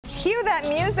Cue that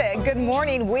music. Good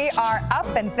morning. We are up,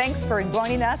 and thanks for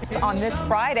joining us on this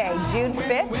Friday, June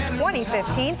 5th,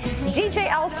 2015. DJ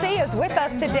LC is with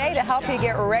us today to help you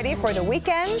get ready for the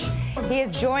weekend. He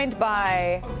is joined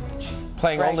by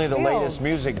playing Greg only the Fields, latest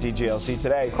music, DJ LC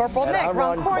today. Corporal And Nick, I'm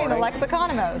Ron Corning, Alexa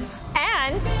Economos.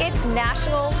 And it's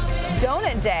National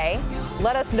Donut Day.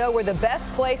 Let us know where the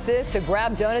best place is to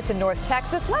grab donuts in North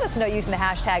Texas. Let us know using the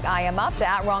hashtag #IamUp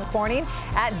to @Ron Corning,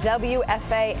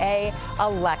 @WFAA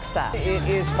Alexa. It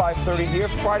is 5:30 here,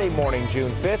 Friday morning,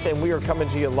 June 5th, and we are coming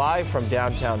to you live from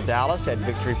downtown Dallas at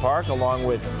Victory Park, along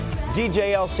with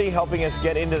DJ LC helping us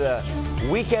get into the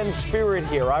weekend spirit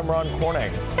here. I'm Ron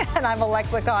Corning. And I'm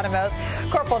Alexa Economos.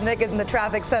 Corporal Nick is in the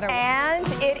traffic center. And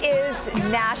it is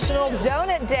National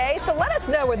Donut Day, so let us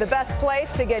know where the best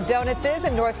place to get donuts is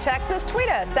in North Texas. Tweet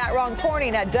us @Ron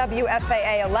Corning,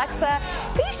 @WFAA Alexa.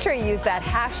 Be sure you use that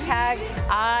hashtag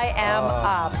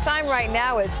 #IamUp. Time right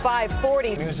now is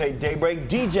 5:40. News 8 Daybreak,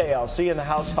 DJ LC in the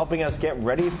house helping us get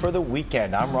ready for the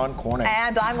weekend. I'm Ron Corning.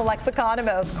 And I'm Alexa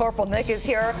Economos. Corporal Nick is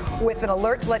here with an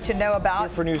alert to let you know about. Here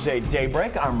for News 8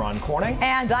 Daybreak, I'm Ron Corning.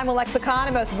 And I'm Alexa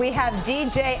Economos. We have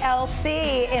DJ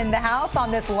LC in the house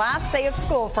on this last day of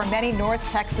school for many North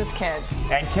Texas kids.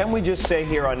 And can we just say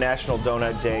here on National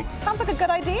Donut Day, Sounds like a good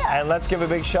idea. and let's give a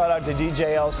big shout out to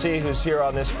DJ LC who's here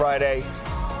on this Friday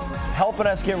helping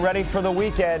us get ready for the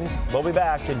weekend. We'll be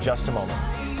back in just a moment.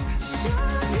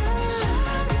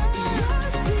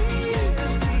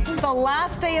 The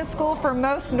last day of school for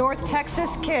most North Texas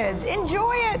kids.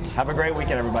 Enjoy it. Have a great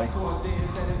weekend, everybody.